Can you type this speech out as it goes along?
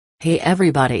Hey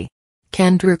everybody.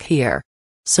 Kendrick here.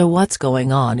 So what's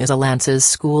going on is Lance's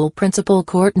school principal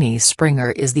Courtney Springer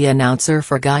is the announcer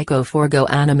for GEICO for Go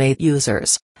Animate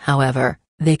users. However,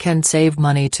 they can save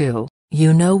money too.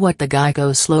 You know what the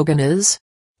GEICO slogan is?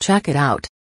 Check it out.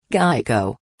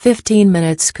 GEICO, 15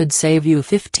 minutes could save you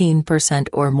 15%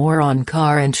 or more on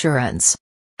car insurance.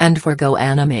 And for Go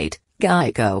Animate,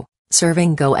 GEICO,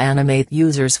 serving Go Animate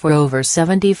users for over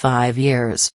 75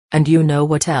 years, and you know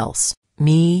what else?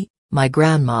 Me, my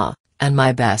grandma, and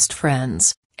my best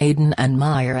friends, Aiden and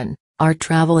Myron, are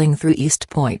traveling through East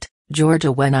Point,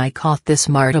 Georgia when I caught this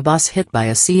MARTA bus hit by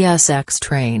a CSX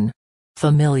train.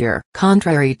 Familiar.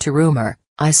 Contrary to rumor,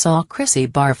 I saw Chrissy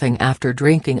barfing after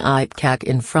drinking Ipecac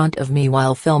in front of me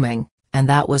while filming, and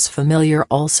that was familiar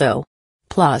also.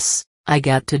 Plus, I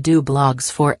get to do blogs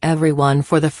for everyone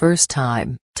for the first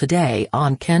time. Today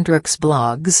on Kendrick's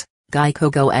blogs,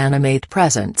 GEICO Go Animate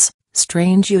presents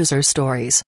strange user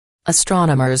stories.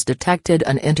 Astronomers detected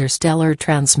an interstellar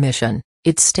transmission,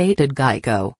 it stated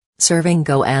GEICO, serving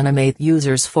Go Animate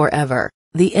users forever.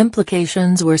 The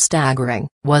implications were staggering.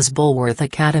 Was Bulworth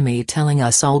Academy telling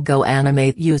us all Go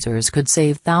Animate users could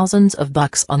save thousands of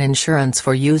bucks on insurance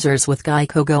for users with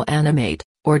GEICO Go Animate,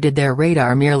 or did their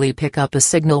radar merely pick up a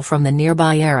signal from the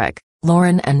nearby Eric,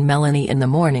 Lauren and Melanie in the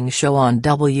morning show on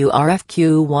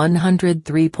WRFQ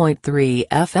 103.3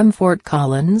 FM Fort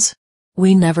Collins?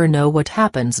 We never know what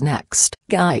happens next.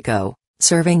 GEICO,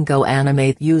 serving Go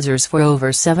Animate users for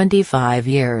over 75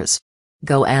 years.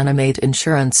 Go Animate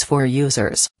insurance for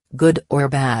users, good or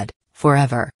bad,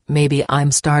 forever. Maybe I'm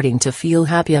starting to feel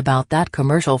happy about that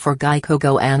commercial for GEICO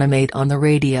Go Animate on the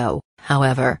radio.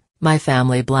 However, my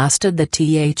family blasted the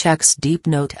THX deep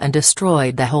note and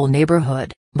destroyed the whole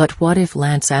neighborhood. But what if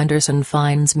Lance Anderson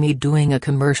finds me doing a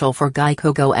commercial for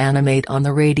GEICO Go Animate on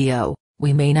the radio?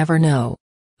 We may never know.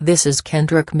 This is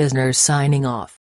Kendrick Misner signing off.